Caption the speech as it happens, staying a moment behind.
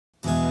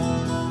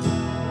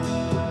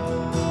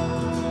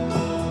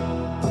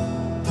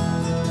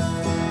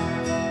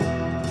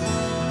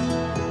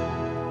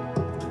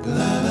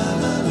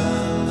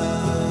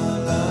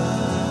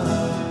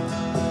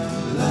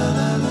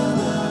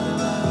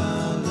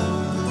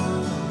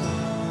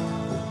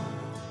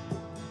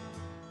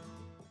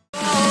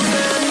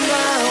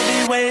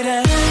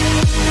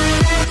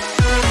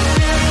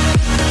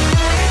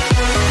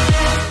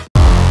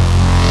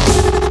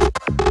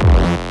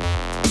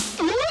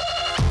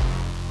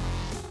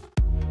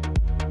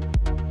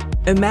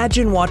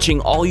Imagine watching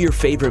all your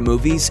favorite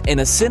movies in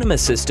a cinema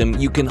system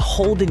you can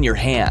hold in your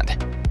hand.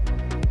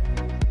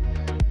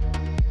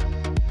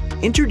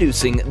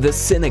 Introducing the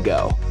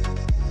Cinego.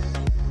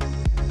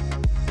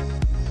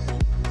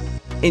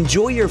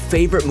 Enjoy your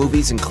favorite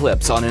movies and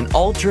clips on an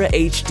Ultra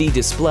HD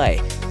display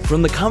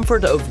from the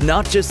comfort of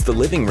not just the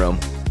living room,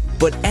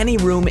 but any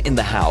room in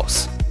the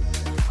house.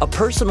 A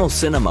personal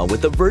cinema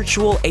with a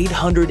virtual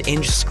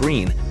 800-inch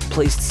screen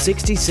placed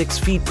 66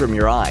 feet from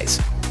your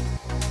eyes.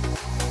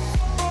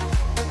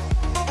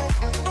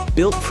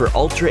 Built for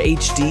Ultra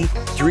HD,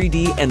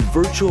 3D, and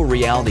virtual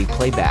reality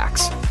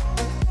playbacks.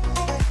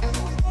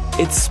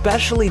 It's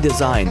specially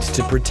designed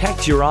to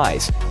protect your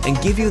eyes and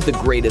give you the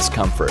greatest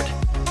comfort.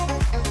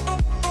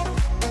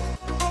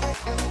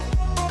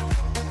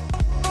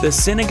 The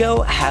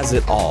Cinego has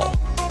it all.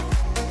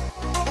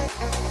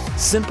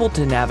 Simple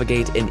to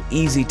navigate and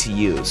easy to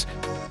use.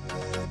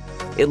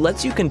 It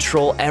lets you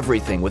control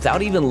everything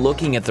without even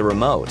looking at the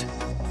remote.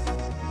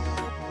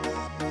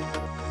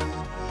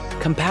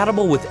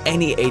 Compatible with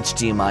any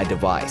HDMI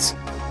device.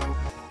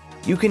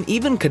 You can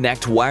even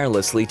connect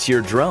wirelessly to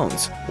your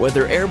drones,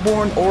 whether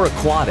airborne or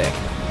aquatic,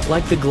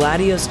 like the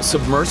Gladius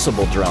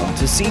submersible drone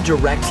to see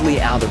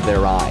directly out of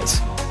their eyes.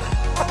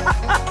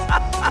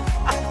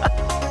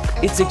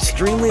 It's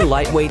extremely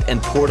lightweight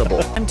and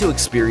portable, and to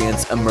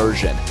experience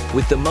immersion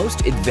with the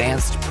most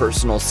advanced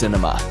personal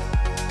cinema.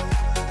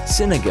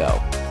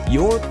 Cinego,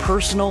 your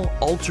personal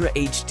Ultra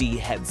HD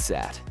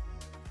headset.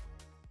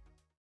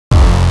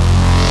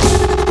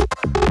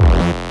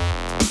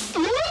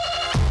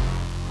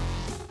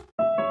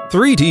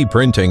 "3D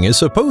printing is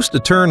supposed to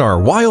turn our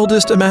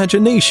wildest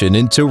imagination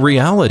into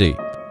reality.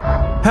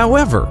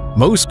 However,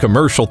 most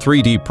commercial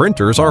 3D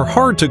printers are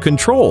hard to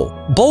control,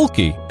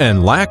 bulky,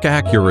 and lack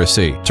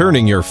accuracy,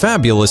 turning your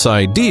fabulous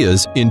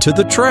ideas into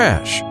the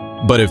trash.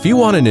 But if you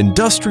want an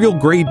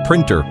industrial-grade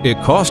printer, it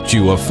costs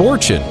you a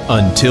fortune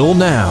until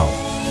now.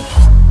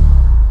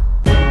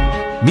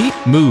 Meet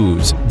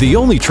Moose, the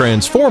only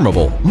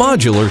transformable,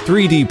 modular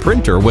 3D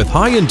printer with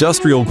high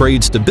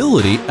industrial-grade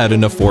stability at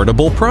an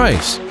affordable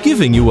price,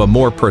 giving you a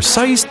more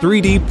precise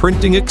 3D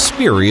printing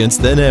experience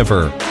than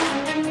ever.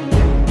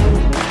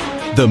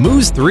 The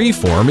Moose 3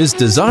 form is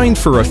designed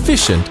for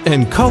efficient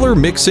and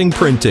color-mixing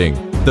printing.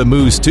 The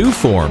Moose 2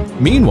 form,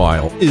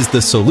 meanwhile, is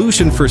the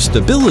solution for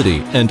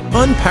stability and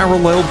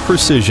unparalleled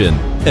precision.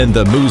 And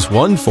the Moose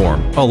 1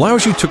 form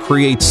allows you to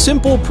create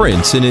simple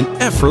prints in an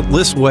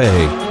effortless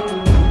way.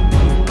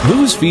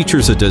 Moose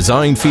features a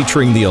design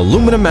featuring the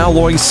aluminum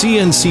alloy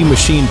CNC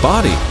machine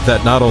body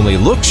that not only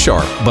looks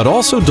sharp, but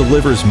also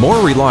delivers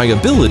more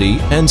reliability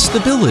and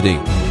stability.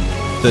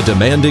 The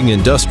demanding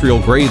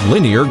industrial-grade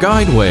linear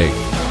guideway,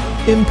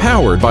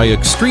 empowered by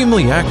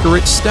extremely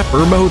accurate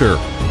stepper motor,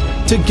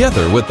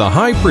 together with the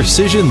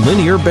high-precision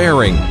linear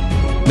bearing,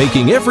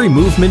 making every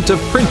movement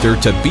of printer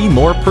to be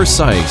more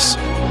precise.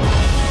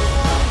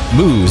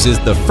 Moose is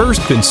the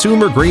first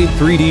consumer-grade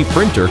 3D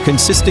printer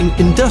consisting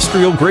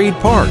industrial-grade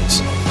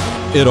parts.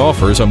 It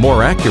offers a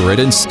more accurate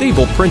and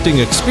stable printing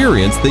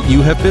experience that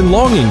you have been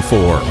longing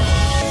for.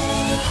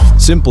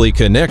 Simply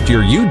connect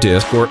your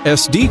U-disc or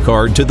SD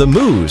card to the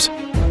Moose.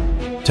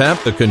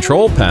 Tap the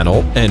control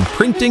panel and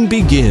printing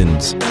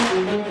begins.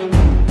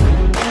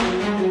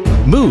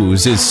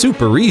 Moose is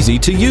super easy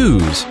to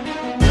use.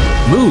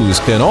 Moose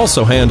can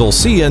also handle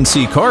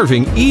CNC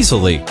carving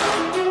easily,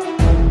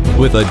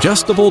 with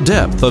adjustable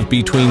depth of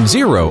between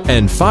 0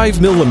 and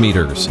 5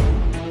 millimeters.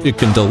 It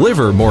can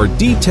deliver more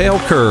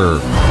detailed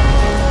curve.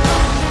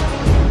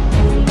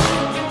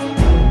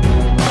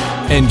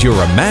 And your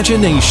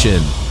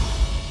imagination.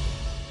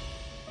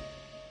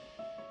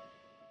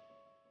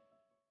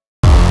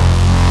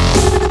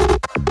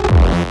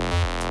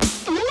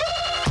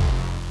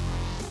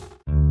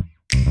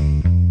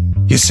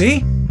 You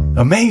see?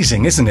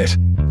 Amazing, isn't it?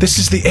 This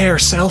is the Air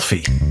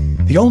Selfie,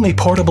 the only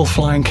portable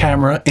flying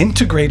camera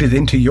integrated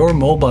into your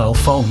mobile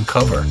phone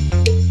cover.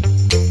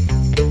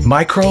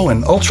 Micro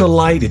and ultra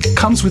light, it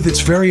comes with its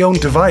very own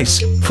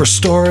device for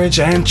storage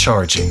and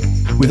charging,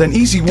 with an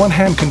easy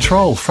one-hand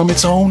control from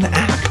its own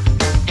app.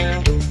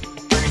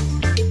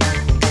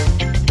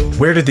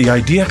 Where did the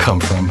idea come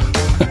from?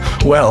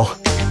 Well,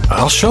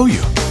 I'll show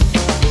you.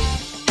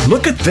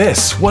 Look at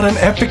this, what an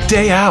epic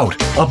day out.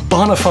 A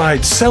bona fide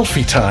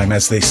selfie time,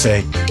 as they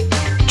say.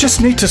 Just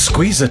need to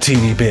squeeze a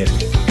teeny bit.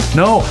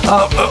 No,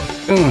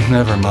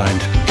 never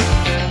mind.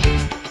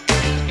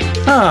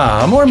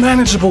 A more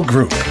manageable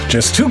group.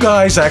 Just two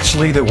guys,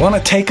 actually, that want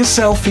to take a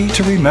selfie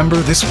to remember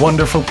this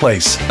wonderful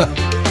place.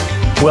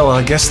 Well,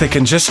 I guess they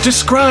can just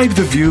describe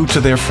the view to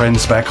their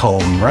friends back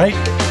home, right?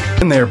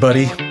 In there,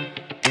 buddy.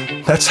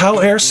 That's how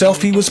Air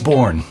Selfie was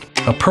born.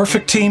 A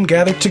perfect team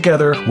gathered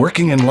together,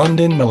 working in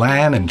London,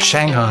 Milan, and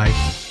Shanghai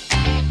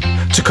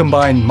to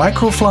combine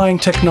microflying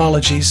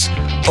technologies,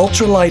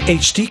 ultralight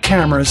HD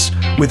cameras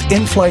with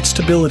in-flight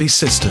stability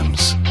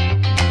systems.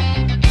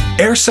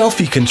 Air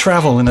Selfie can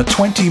travel in a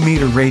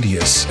 20-meter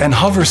radius and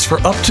hovers for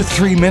up to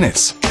 3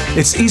 minutes.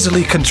 It's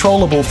easily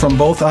controllable from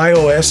both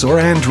iOS or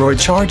Android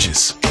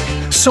charges.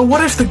 So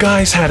what if the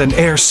guys had an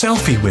Air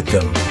Selfie with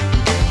them?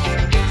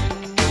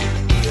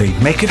 They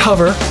make it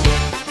hover,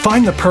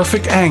 find the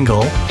perfect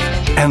angle,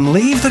 and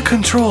leave the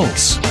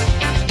controls.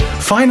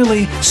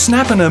 Finally,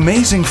 snap an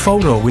amazing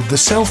photo with the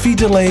selfie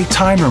delay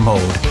timer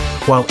mode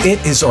while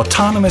it is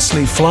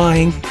autonomously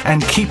flying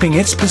and keeping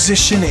its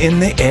position in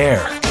the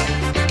air.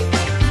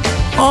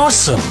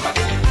 Awesome!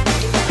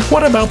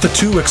 What about the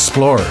two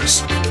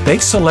explorers? They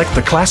select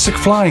the classic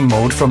flying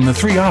mode from the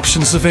 3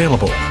 options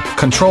available.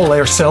 Control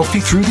their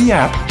selfie through the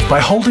app by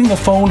holding the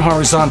phone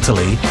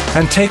horizontally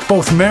and take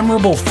both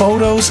memorable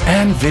photos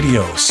and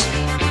videos.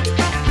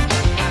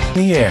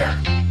 In the air.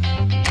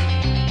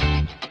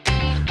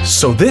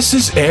 So this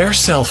is Air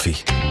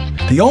Selfie,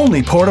 the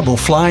only portable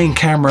flying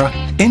camera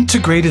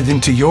integrated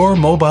into your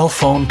mobile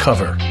phone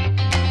cover.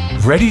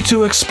 Ready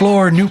to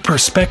explore new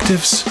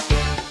perspectives?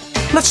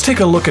 Let's take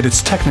a look at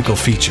its technical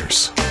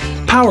features.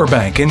 Power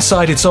bank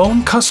inside its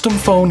own custom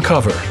phone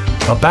cover.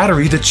 A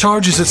battery that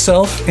charges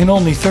itself in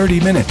only 30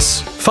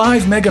 minutes.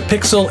 5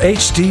 megapixel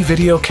HD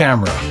video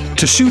camera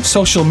to shoot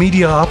social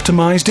media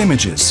optimized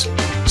images.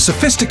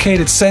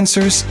 Sophisticated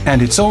sensors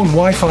and its own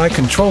Wi-Fi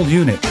control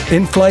unit.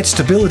 In-flight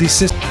stability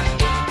system.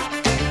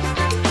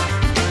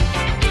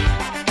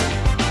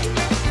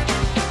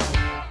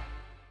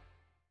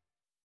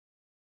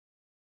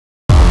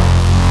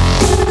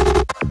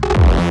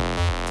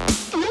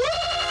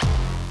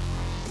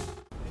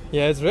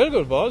 Yeah, it's really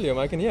good volume.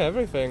 I can hear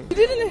everything. You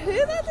didn't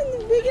hear that in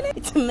the beginning?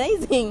 It's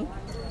amazing.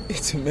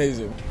 It's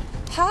amazing.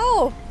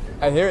 How?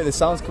 I hear the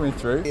sounds coming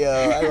through.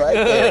 Yeah, I like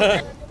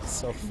it.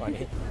 So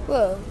funny.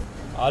 Whoa.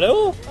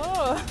 Hallo?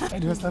 Oh. Hey,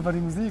 du hörst einfach die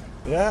Musik.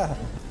 Yeah.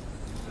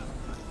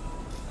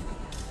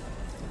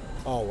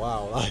 Oh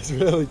wow, that's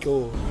really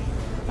cool.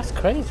 That's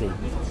crazy.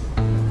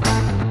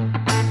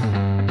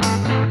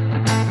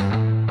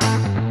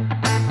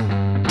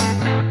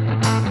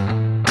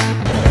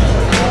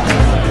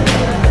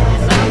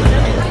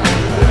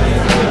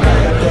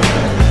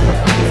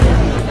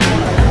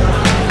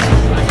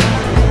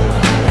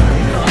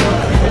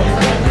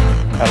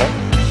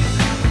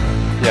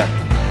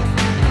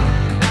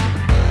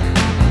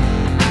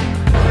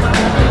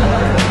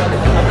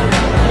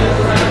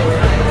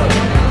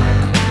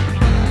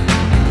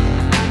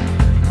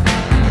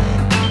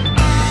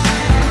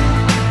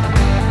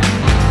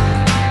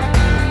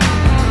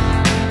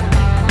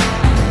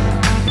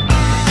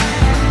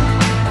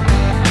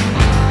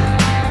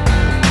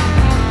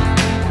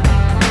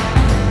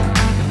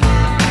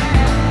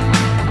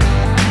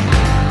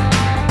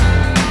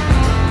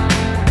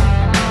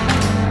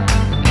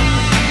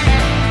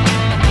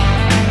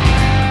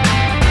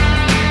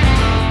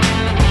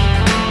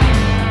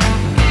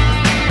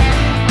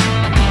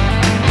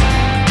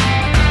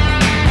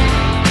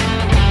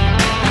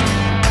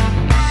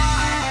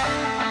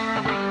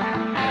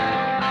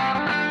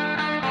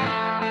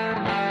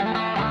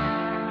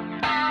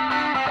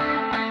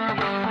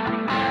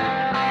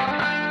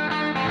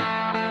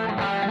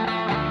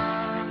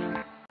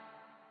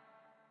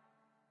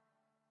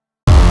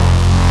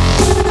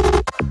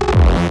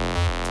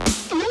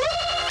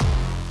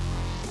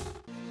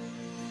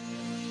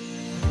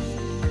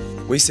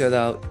 We set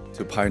out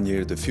to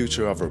pioneer the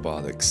future of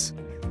robotics.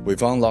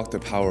 We've unlocked the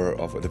power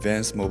of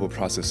advanced mobile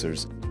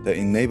processors that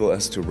enable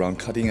us to run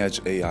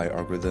cutting-edge AI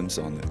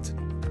algorithms on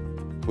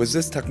it. With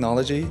this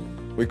technology,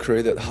 we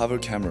created Hover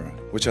Camera,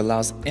 which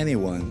allows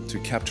anyone to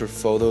capture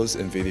photos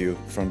and video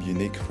from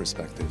unique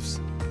perspectives.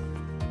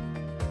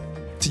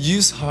 To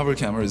use Hover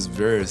Camera is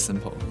very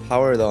simple.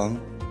 Power it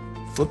on,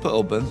 flip it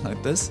open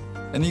like this,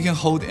 and you can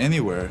hold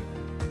anywhere.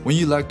 When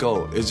you let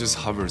go, it just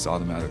hovers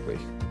automatically.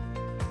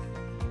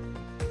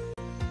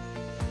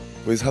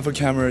 With Hover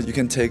Camera, you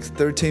can take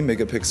 13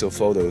 megapixel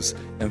photos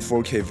and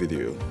 4K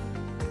video.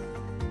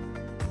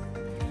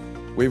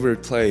 We've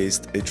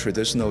replaced a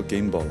traditional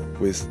gimbal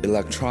with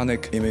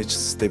electronic image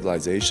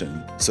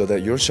stabilization so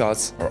that your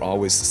shots are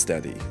always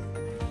steady.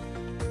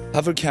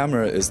 Hover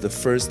Camera is the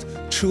first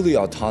truly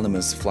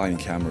autonomous flying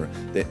camera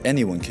that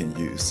anyone can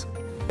use.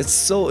 It's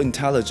so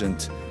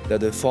intelligent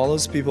that it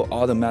follows people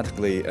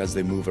automatically as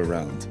they move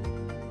around.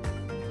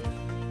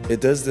 It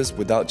does this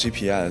without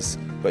GPS,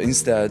 but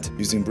instead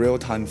using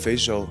real-time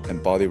facial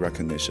and body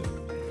recognition.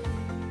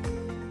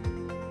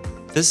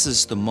 This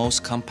is the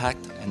most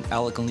compact and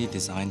elegantly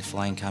designed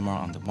flying camera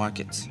on the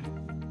market.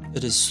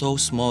 It is so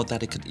small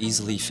that it could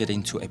easily fit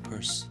into a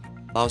purse.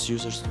 Allows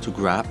users to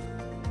grab,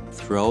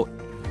 throw,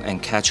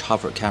 and catch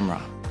hover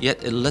camera.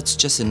 Yet it lets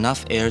just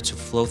enough air to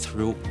flow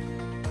through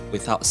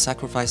without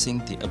sacrificing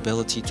the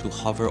ability to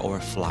hover or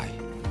fly.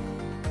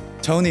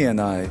 Tony and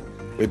I,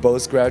 we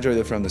both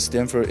graduated from the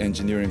Stanford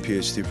Engineering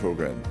PhD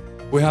program.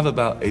 We have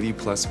about 80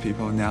 plus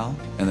people now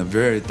and a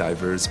very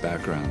diverse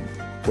background.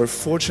 We're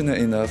fortunate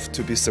enough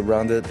to be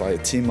surrounded by a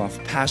team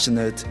of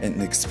passionate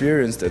and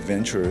experienced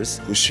adventurers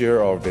who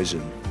share our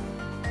vision.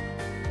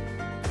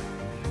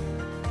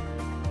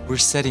 We're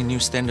setting new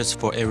standards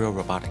for aerial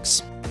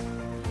robotics.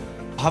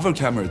 Hover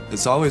Camera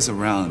is always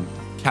around,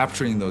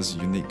 capturing those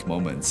unique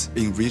moments,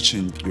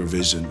 enriching your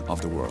vision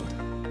of the world.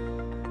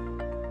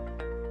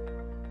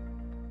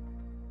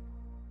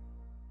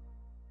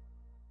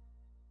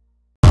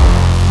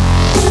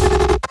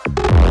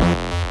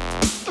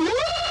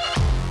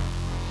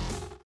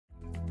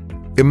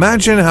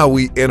 Imagine how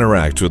we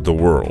interact with the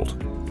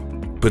world.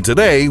 But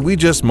today, we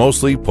just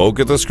mostly poke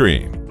at the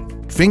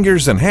screen.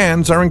 Fingers and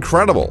hands are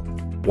incredible.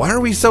 Why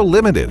are we so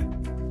limited?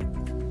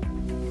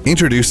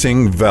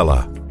 Introducing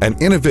Vela, an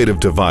innovative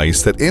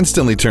device that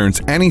instantly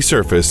turns any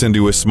surface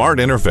into a smart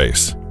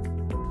interface.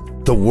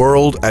 The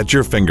world at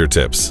your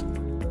fingertips.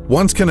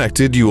 Once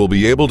connected, you will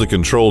be able to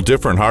control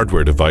different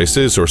hardware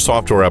devices or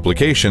software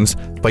applications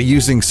by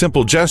using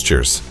simple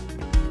gestures.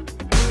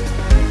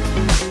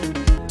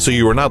 So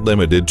you are not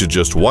limited to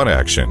just one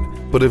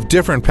action, but have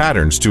different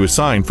patterns to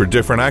assign for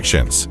different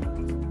actions.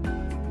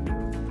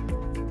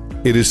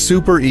 It is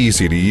super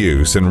easy to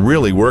use and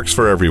really works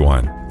for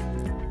everyone.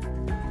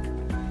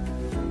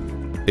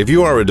 If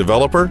you are a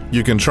developer,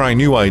 you can try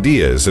new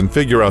ideas and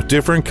figure out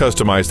different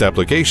customized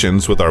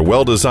applications with our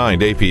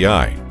well-designed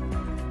API.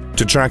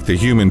 To track the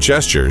human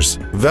gestures,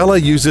 Vela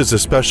uses a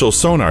special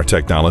sonar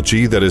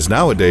technology that is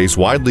nowadays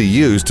widely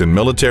used in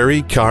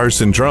military,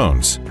 cars, and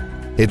drones.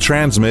 It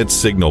transmits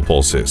signal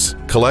pulses,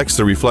 collects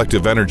the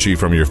reflective energy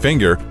from your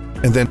finger,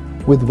 and then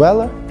with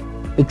Vela,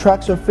 it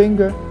tracks your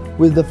finger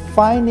with the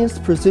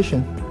finest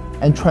precision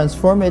and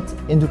transforms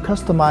it into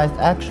customized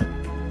action.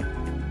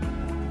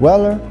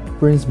 Vela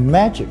brings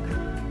magic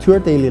to your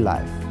daily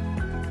life.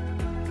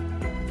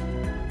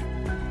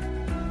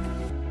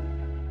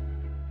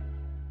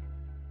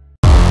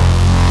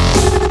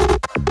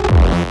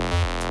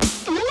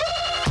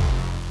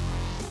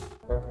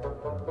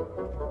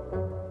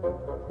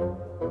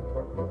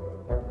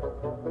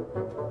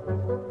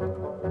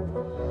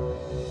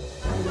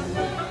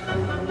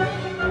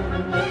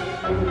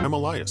 I'm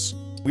Elias.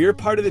 We're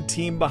part of the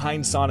team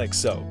behind Sonic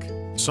Soak.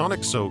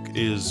 Sonic Soak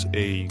is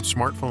a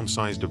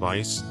smartphone-sized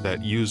device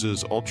that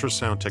uses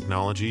ultrasound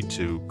technology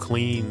to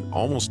clean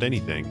almost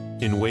anything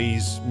in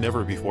ways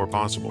never before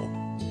possible.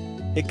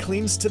 It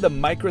cleans to the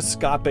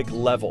microscopic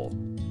level,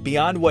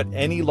 beyond what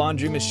any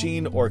laundry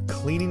machine or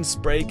cleaning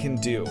spray can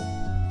do.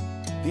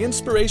 The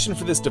inspiration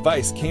for this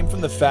device came from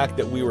the fact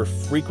that we were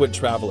frequent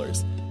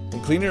travelers,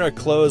 and cleaning our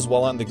clothes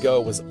while on the go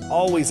was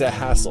always a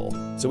hassle,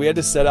 so we had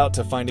to set out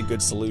to find a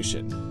good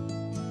solution.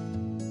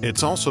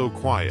 It's also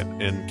quiet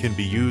and can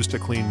be used to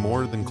clean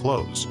more than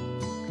clothes.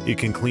 It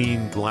can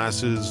clean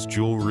glasses,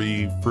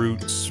 jewelry,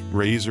 fruits,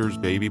 razors,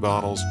 baby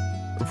bottles,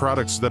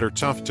 products that are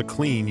tough to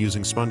clean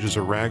using sponges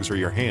or rags or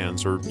your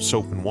hands or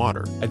soap and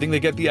water. I think they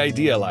get the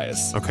idea,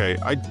 Elias. Okay,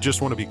 I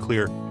just want to be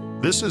clear.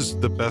 This is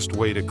the best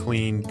way to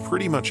clean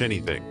pretty much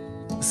anything.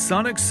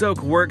 Sonic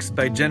Soak works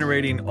by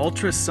generating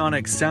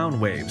ultrasonic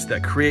sound waves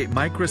that create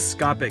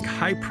microscopic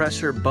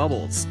high-pressure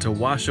bubbles to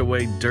wash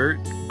away dirt,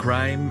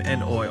 grime,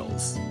 and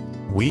oils.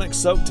 Sonic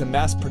Soak to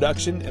mass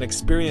production and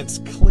experience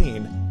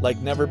clean like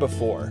never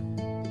before.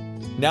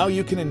 Now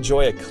you can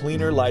enjoy a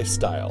cleaner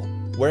lifestyle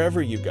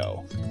wherever you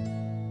go.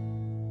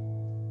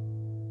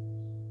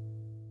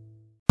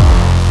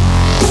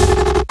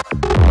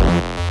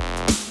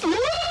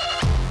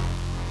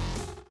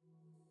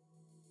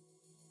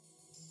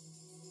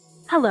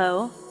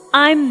 Hello,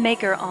 I'm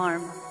Maker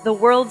Arm, the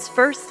world's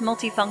first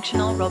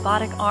multifunctional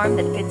robotic arm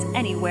that fits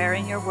anywhere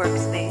in your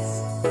workspace.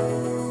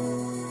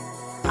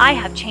 I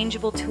have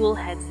changeable tool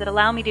heads that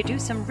allow me to do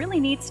some really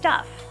neat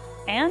stuff,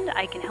 and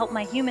I can help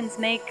my humans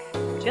make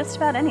just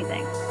about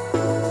anything.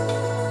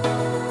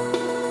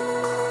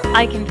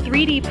 I can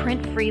 3D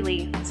print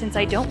freely since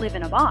I don't live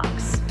in a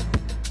box.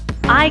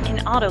 I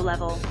can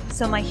auto-level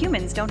so my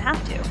humans don't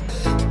have to.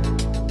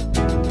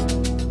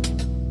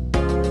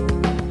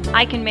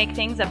 I can make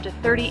things up to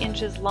 30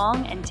 inches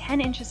long and 10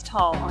 inches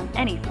tall on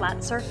any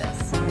flat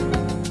surface.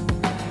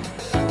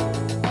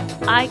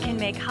 I can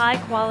make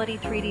high-quality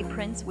 3D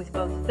prints with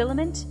both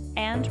filament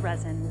and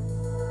resin.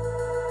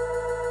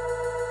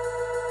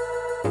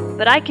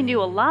 But I can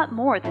do a lot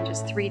more than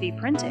just 3D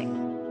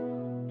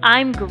printing.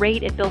 I'm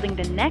great at building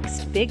the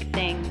next big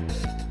thing,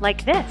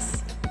 like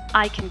this.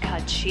 I can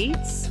cut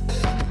sheets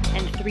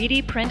and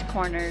 3D print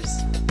corners.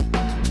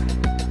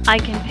 I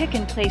can pick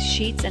and place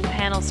sheets and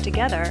panels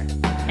together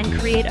and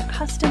create a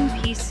custom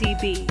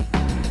PCB.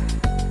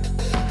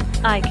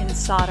 I can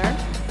solder,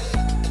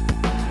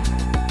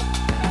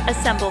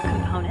 assemble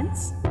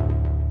components.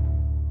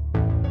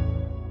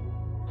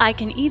 I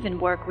can even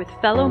work with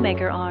fellow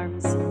Maker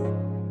Arms.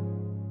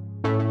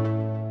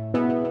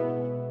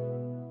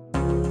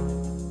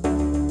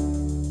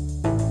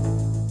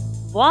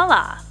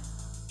 Voila!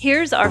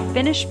 Here's our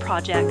finished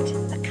project,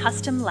 a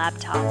custom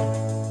laptop.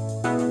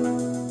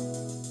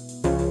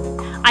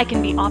 I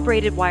can be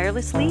operated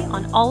wirelessly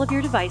on all of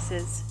your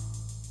devices.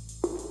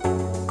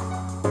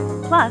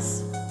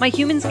 Plus, my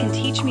humans can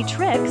teach me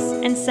tricks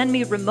and send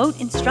me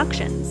remote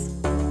instructions.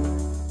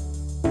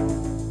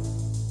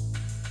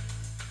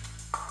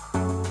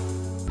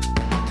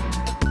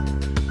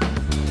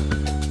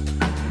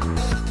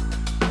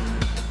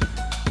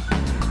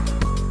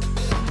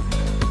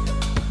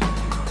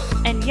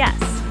 And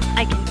yes,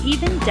 I can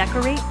even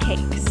decorate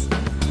cakes.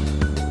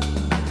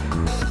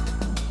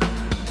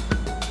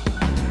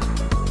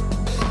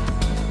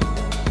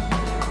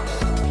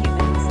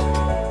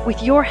 Humans,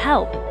 with your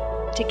help,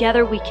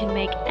 together we can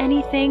make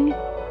anything,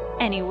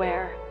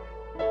 anywhere.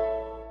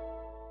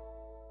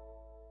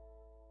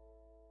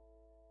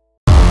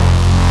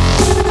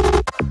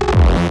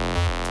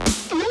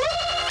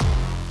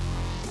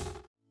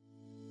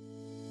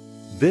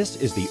 This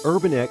is the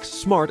Urban X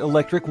Smart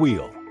Electric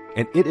Wheel,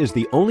 and it is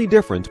the only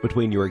difference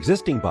between your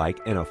existing bike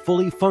and a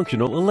fully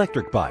functional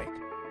electric bike.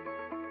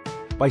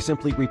 By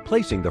simply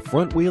replacing the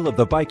front wheel of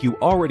the bike you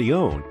already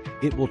own,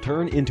 it will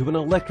turn into an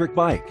electric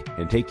bike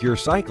and take your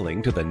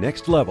cycling to the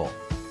next level.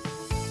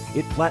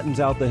 It flattens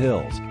out the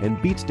hills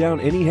and beats down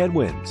any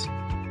headwinds.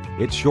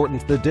 It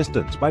shortens the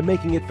distance by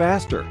making it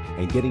faster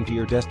and getting to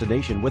your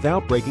destination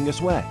without breaking a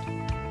sweat.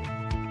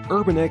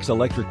 Urban X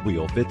electric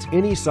wheel fits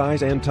any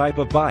size and type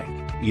of bike,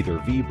 either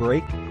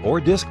V-brake or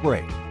disc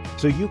brake,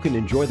 so you can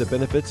enjoy the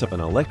benefits of an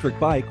electric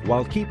bike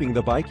while keeping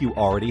the bike you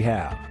already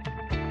have.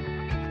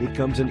 It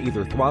comes in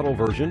either throttle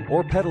version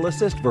or pedal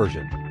assist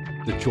version.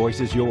 The choice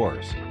is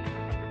yours.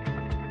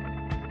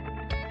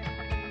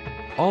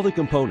 All the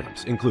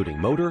components,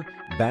 including motor,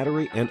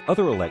 battery, and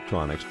other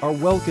electronics, are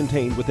well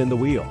contained within the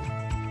wheel.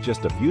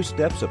 Just a few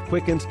steps of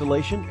quick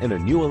installation and a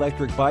new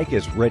electric bike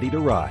is ready to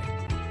ride.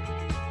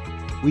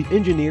 We've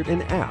engineered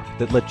an app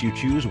that lets you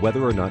choose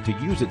whether or not to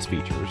use its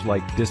features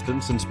like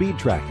distance and speed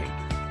tracking,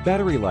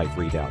 battery life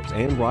readouts,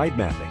 and ride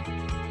mapping.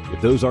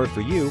 If those aren't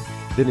for you,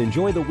 then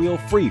enjoy the wheel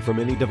free from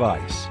any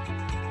device.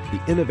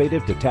 The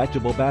innovative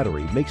detachable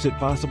battery makes it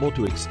possible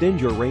to extend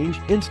your range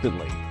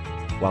instantly,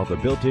 while the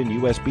built-in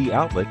USB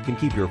outlet can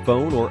keep your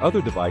phone or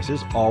other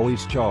devices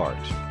always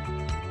charged.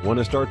 Want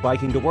to start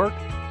biking to work?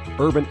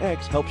 Urban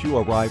X helps you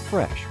arrive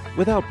fresh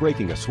without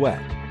breaking a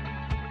sweat.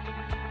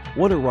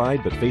 Want to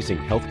ride but facing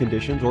health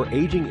conditions or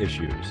aging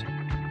issues?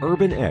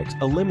 Urban X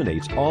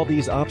eliminates all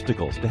these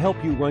obstacles to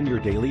help you run your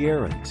daily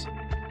errands.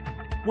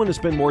 Want to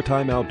spend more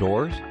time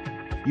outdoors?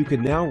 You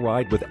can now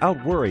ride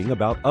without worrying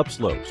about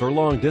upslopes or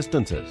long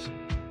distances.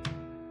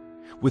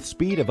 With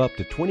speed of up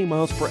to 20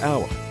 miles per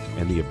hour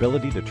and the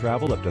ability to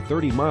travel up to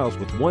 30 miles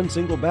with one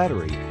single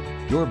battery,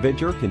 your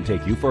venture can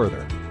take you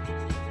further.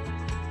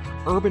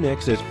 Urban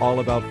X is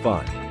all about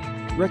fun,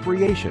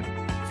 recreation,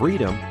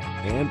 freedom,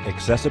 and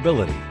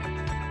accessibility.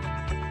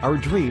 Our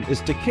dream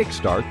is to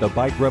kickstart the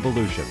bike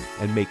revolution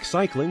and make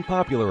cycling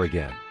popular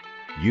again.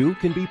 You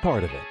can be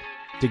part of it.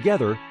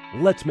 Together,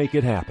 let's make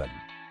it happen.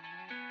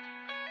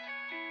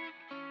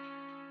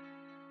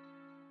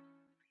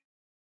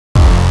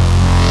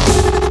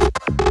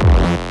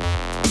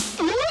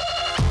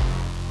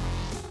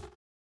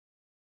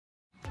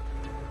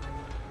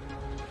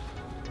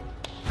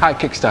 Hi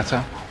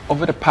Kickstarter.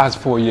 Over the past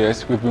 4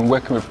 years, we've been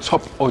working with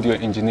top audio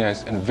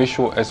engineers and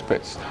visual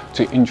experts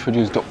to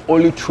introduce the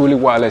only truly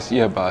wireless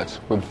earbuds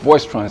with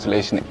voice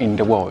translation in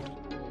the world.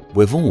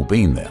 We've all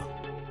been there.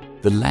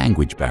 The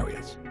language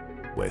barriers,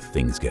 where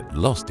things get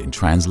lost in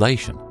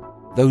translation,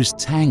 those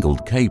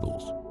tangled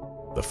cables,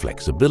 the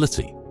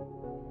flexibility,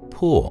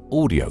 poor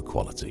audio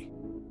quality.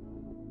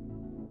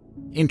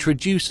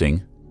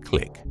 Introducing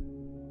Click,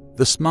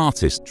 the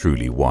smartest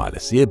truly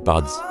wireless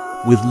earbuds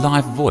with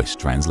live voice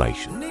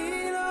translation.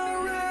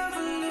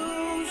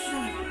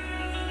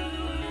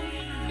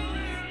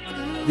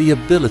 The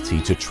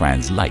ability to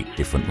translate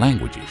different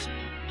languages,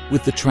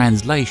 with the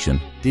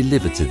translation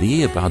delivered to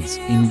the earbuds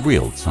in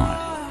real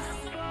time.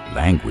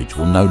 Language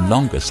will no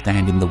longer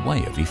stand in the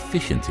way of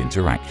efficient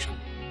interaction.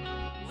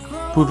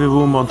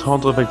 Pouvez-vous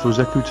m'entendre avec vos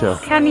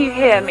écouteurs? Can you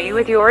hear me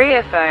with your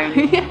earphones?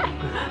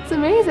 Yeah, it's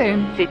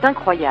amazing. C'est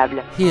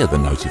incroyable. Hear the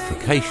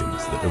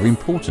notifications that are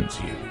important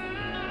to you.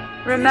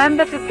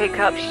 Remember to pick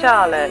up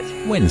Charlotte.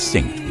 When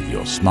synced with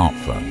your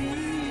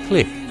smartphone,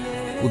 Click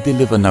will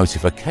deliver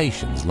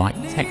notifications like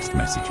text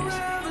messages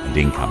and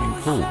incoming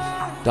calls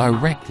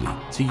directly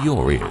to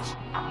your ears.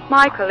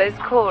 Michael is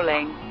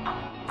calling.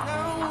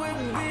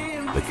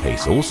 The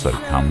case also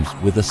comes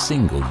with a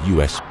single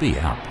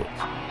USB output,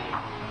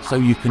 so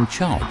you can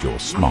charge your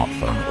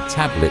smartphone or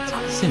tablet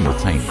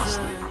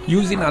simultaneously.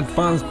 Using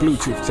advanced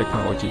Bluetooth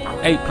technology,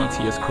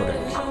 aptX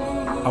codecs,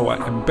 our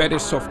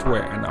embedded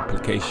software and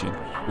application,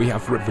 we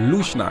have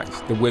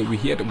revolutionized the way we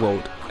hear the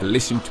world and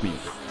listen to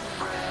music.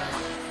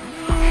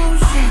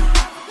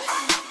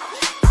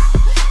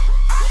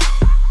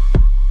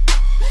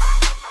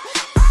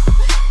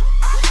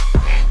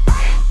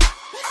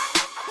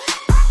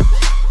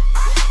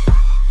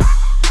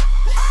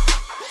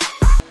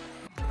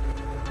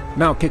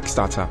 Now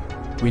Kickstarter,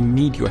 we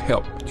need your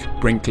help to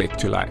bring Click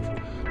to life.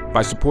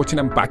 By supporting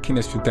and backing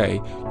us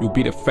today, you'll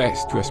be the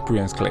first to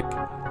experience Click,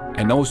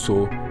 and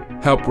also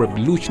help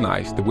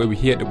revolutionize the way we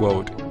hear the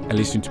world and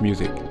listen to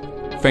music.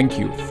 Thank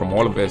you from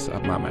all of us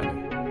at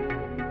MyMan.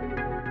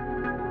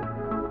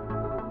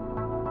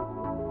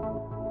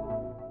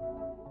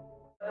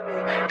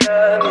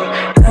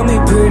 Tell me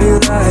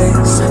pretty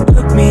lies,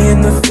 look me